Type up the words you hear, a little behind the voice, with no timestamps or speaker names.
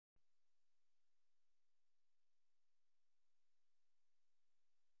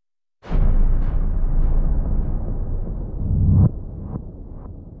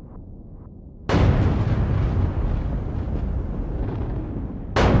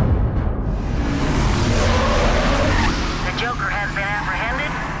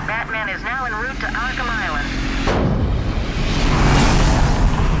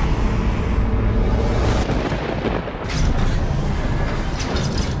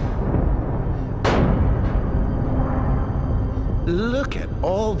look at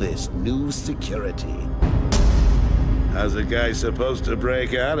all this new security. How's a guy supposed to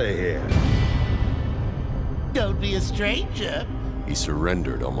break out of here? Don't be a stranger. He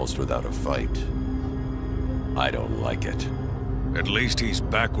surrendered almost without a fight. I don't like it. At least he's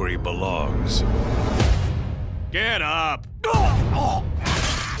back where he belongs. Get up!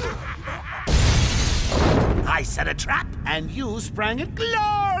 I set a trap, and you sprang it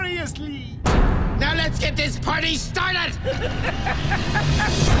gloriously. Now let's get this party started!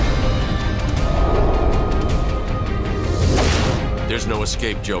 There's no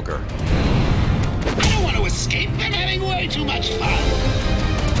escape, Joker. I don't want to escape. I'm having way too much fun.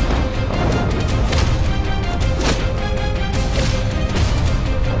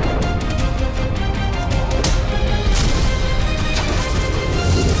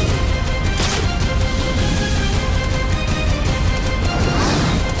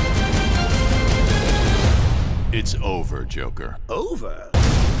 It's over, Joker. Over?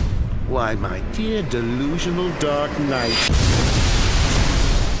 Why, my dear delusional Dark Knight,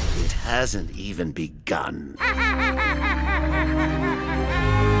 it hasn't even begun.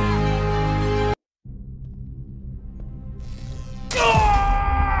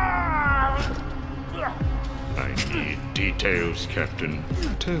 I need details, Captain.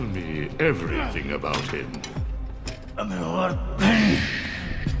 Tell me everything about him. I'm in a lot of pain.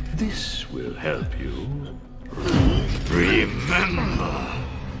 This will help you. Remember.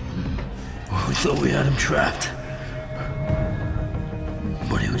 We thought we had him trapped.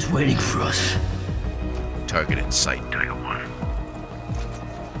 But he was waiting for us. Target in sight, Tiger 1.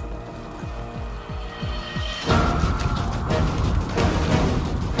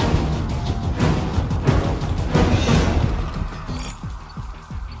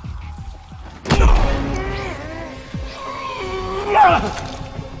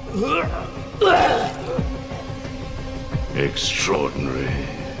 Extraordinary,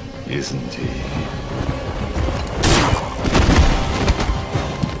 isn't he?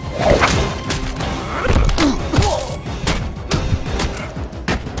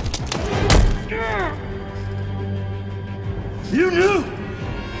 You knew!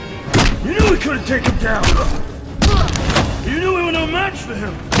 You knew we couldn't take him down! You knew we were no match for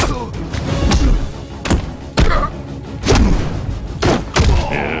him!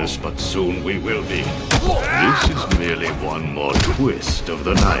 Yes, but soon we will be. This is merely one more twist of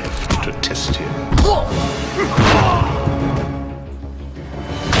the knife to test him.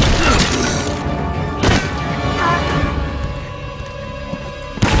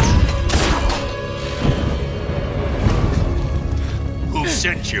 Who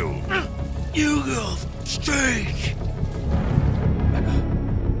sent you? You go straight!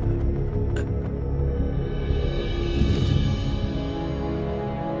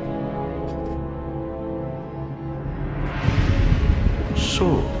 So,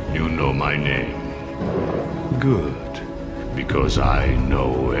 you know my name. Good. Because I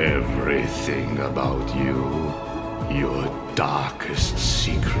know everything about you. Your darkest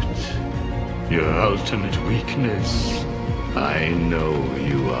secret. Your ultimate weakness. I know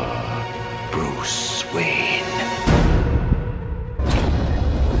you are Bruce Wayne.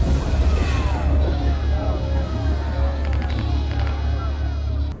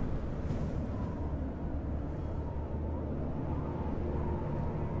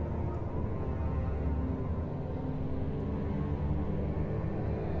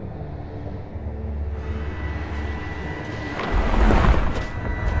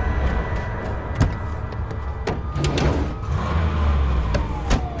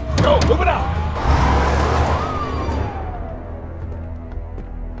 Move it out!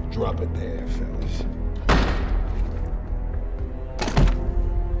 Drop it there, fellas.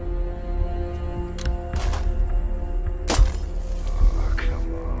 Oh,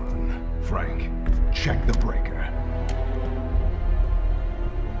 come on. Frank, check the breaker.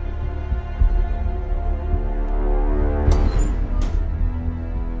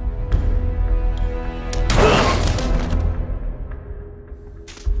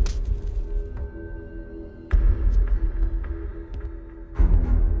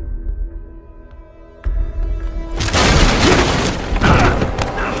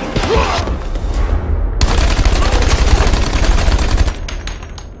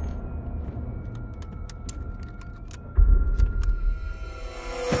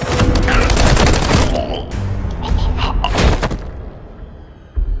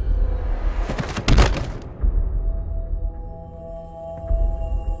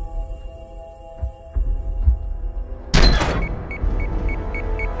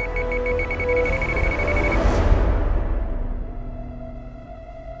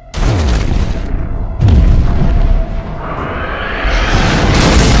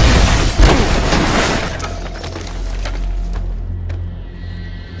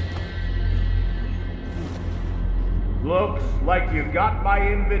 think you got my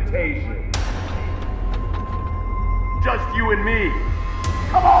invitation. Just you and me.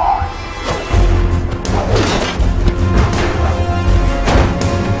 Come on!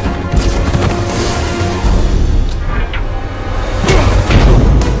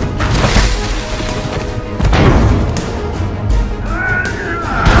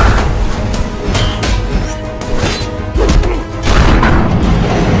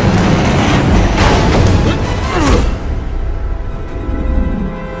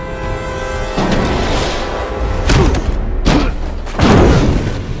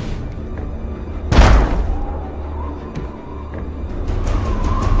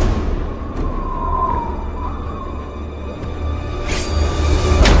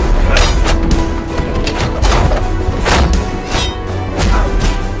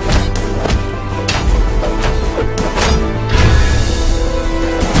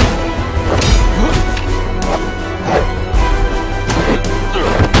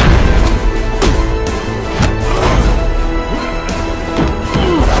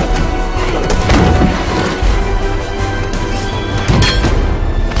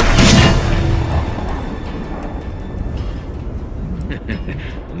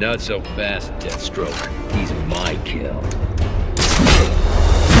 Not so fast, Deathstroke. He's my kill.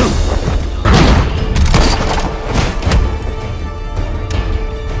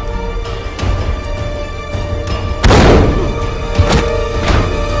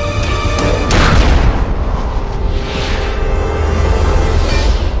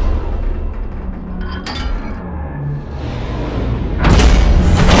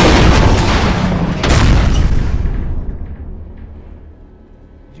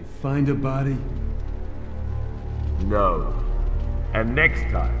 Find a body? No. And next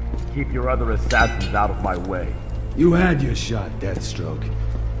time, keep your other assassins out of my way. You had your shot, Deathstroke.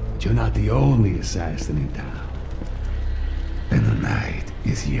 But you're not the only assassin in town. And the night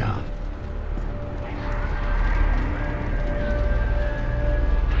is young.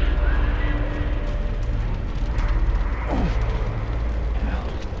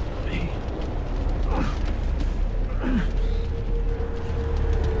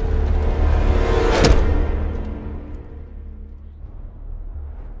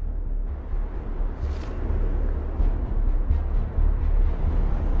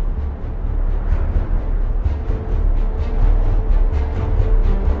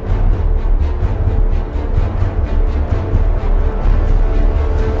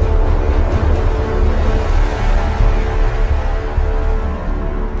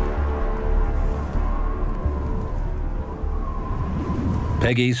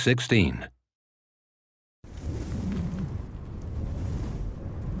 Peggy 16.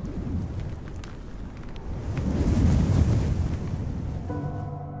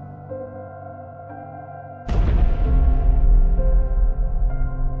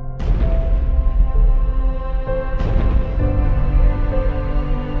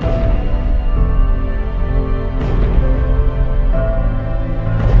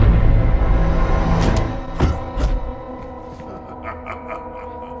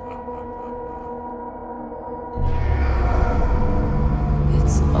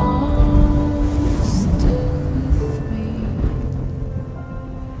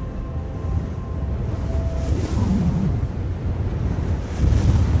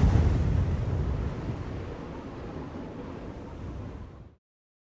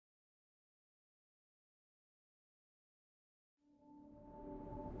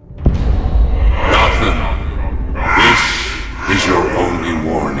 Is your only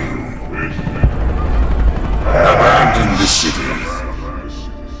warning. Abandon the city,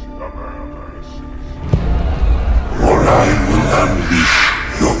 or I will unleash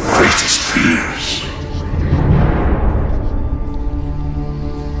your greatest fears.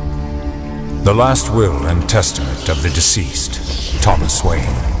 The last will and testament of the deceased, Thomas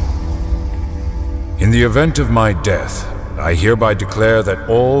Wayne. In the event of my death, I hereby declare that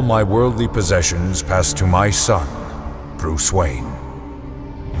all my worldly possessions pass to my son, Bruce Wayne.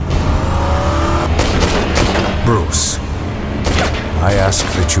 Bruce, I ask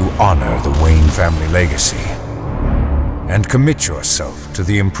that you honor the Wayne family legacy and commit yourself to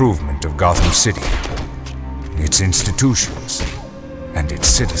the improvement of Gotham City, its institutions, and its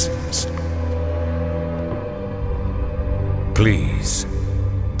citizens. Please,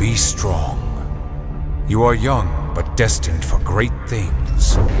 be strong. You are young, but destined for great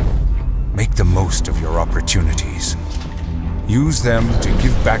things. Make the most of your opportunities. Use them to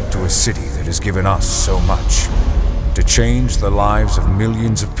give back to a city that has given us so much, to change the lives of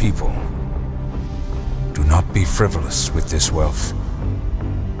millions of people. Do not be frivolous with this wealth.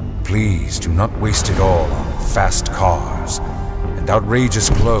 Please do not waste it all on fast cars, and outrageous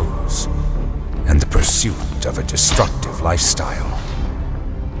clothes, and the pursuit of a destructive lifestyle.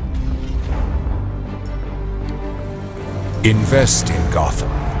 Invest in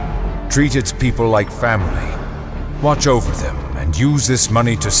Gotham. Treat its people like family. Watch over them and use this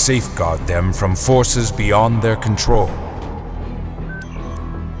money to safeguard them from forces beyond their control.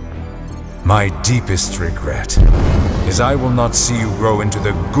 My deepest regret is I will not see you grow into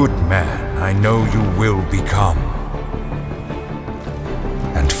the good man I know you will become.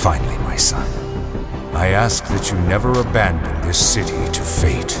 And finally, my son, I ask that you never abandon this city to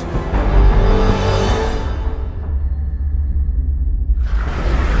fate.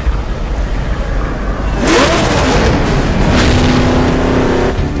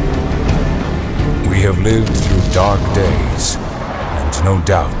 We have lived through dark days, and no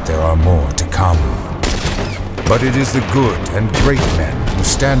doubt there are more to come. But it is the good and great men who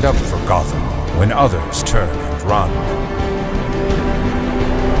stand up for Gotham when others turn and run.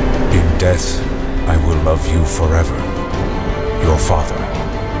 In death, I will love you forever. Your father,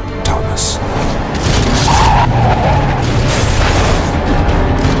 Thomas.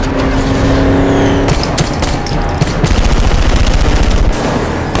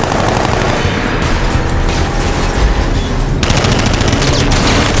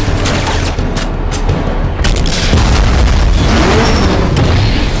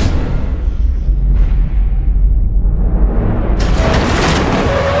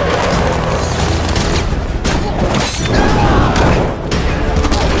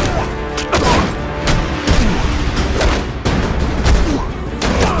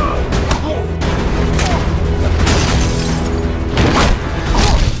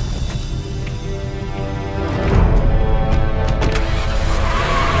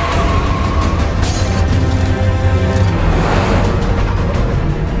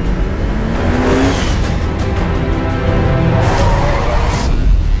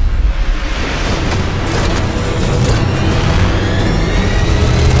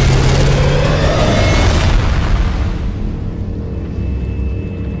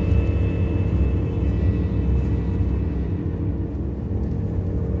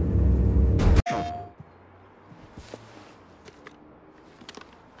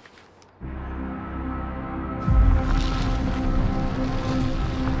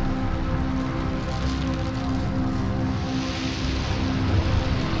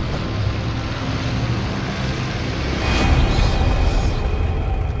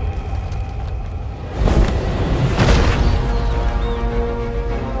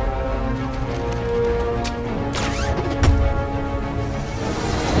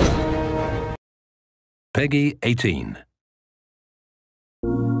 Peggy 18.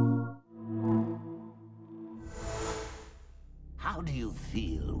 How do you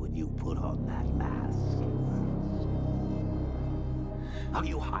feel when you put on that mask? Are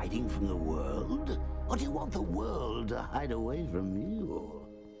you hiding from the world? Or do you want the world to hide away from you?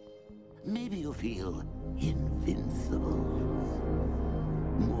 Maybe you feel invincible.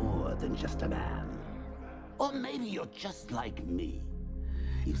 More than just a man. Or maybe you're just like me.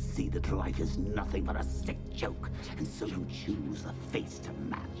 You see that life is nothing but a sick joke, and so you choose a face to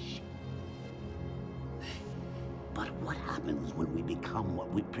match. But what happens when we become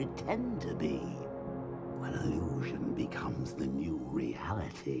what we pretend to be? When illusion becomes the new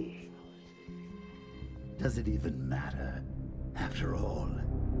reality? Does it even matter? After all,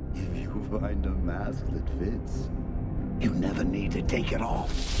 if you find a mask that fits, you never need to take it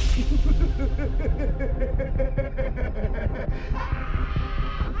off.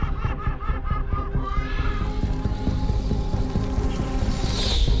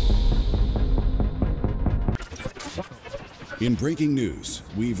 In breaking news,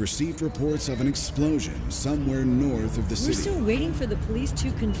 we've received reports of an explosion somewhere north of the city. We're still waiting for the police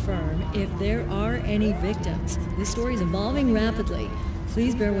to confirm if there are any victims. This story is evolving rapidly.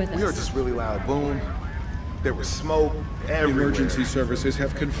 Please bear with us. We heard this really loud boom. There was smoke everywhere. Emergency services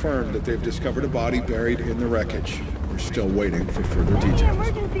have confirmed that they've discovered a body buried in the wreckage. We're still waiting for further details.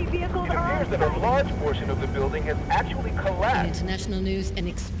 Emergency vehicles it appears that a large portion of the building has actually collapsed. In international news, an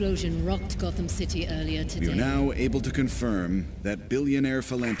explosion rocked Gotham City earlier today. We are now able to confirm that billionaire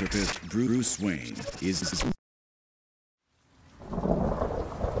philanthropist Bruce Wayne is...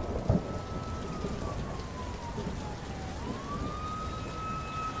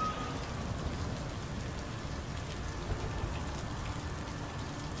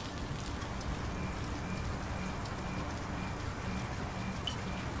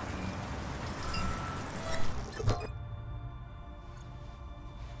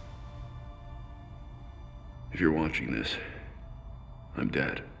 If you're watching this, I'm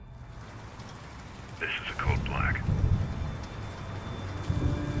dead. This is a code black.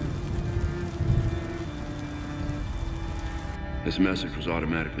 This message was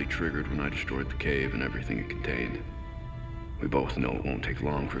automatically triggered when I destroyed the cave and everything it contained. We both know it won't take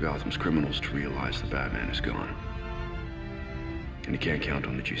long for Gotham's criminals to realize the Batman is gone. And you can't count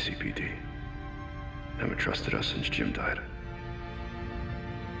on the GCPD. Haven't trusted us since Jim died.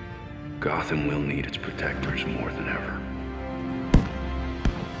 Gotham will need its protectors more than ever.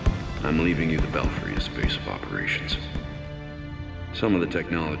 I'm leaving you the Belfry as base of operations. Some of the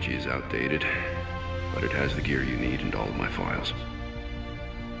technology is outdated, but it has the gear you need and all of my files.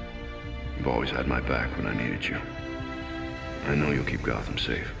 You've always had my back when I needed you. I know you'll keep Gotham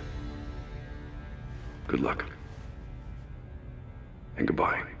safe. Good luck. And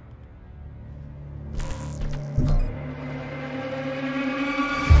goodbye.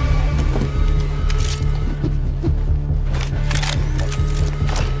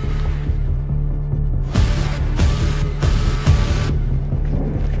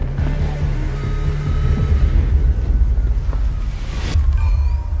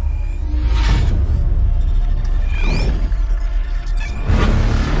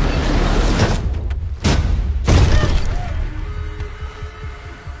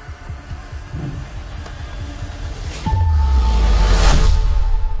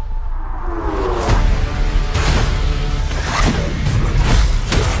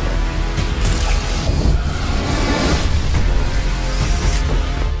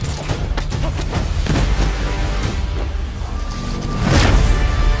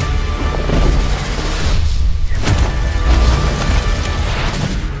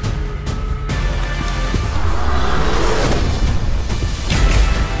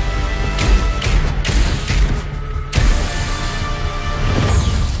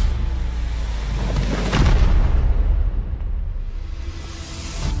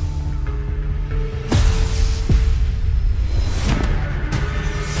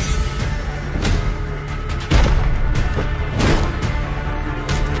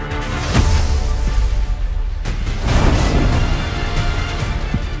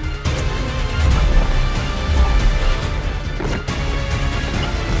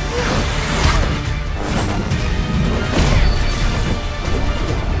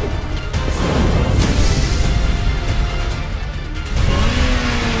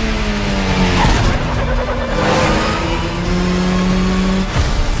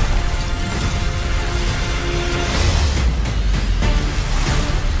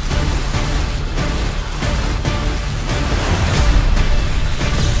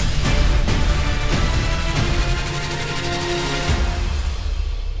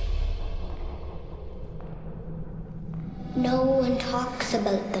 No one talks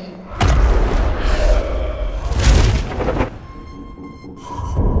about them.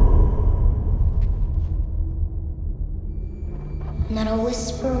 Not a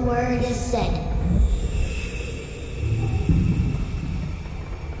whisper word is said.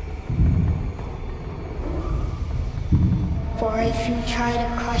 For if you try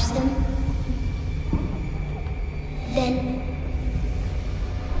to crush them, then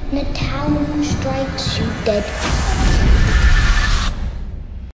the town strikes you dead.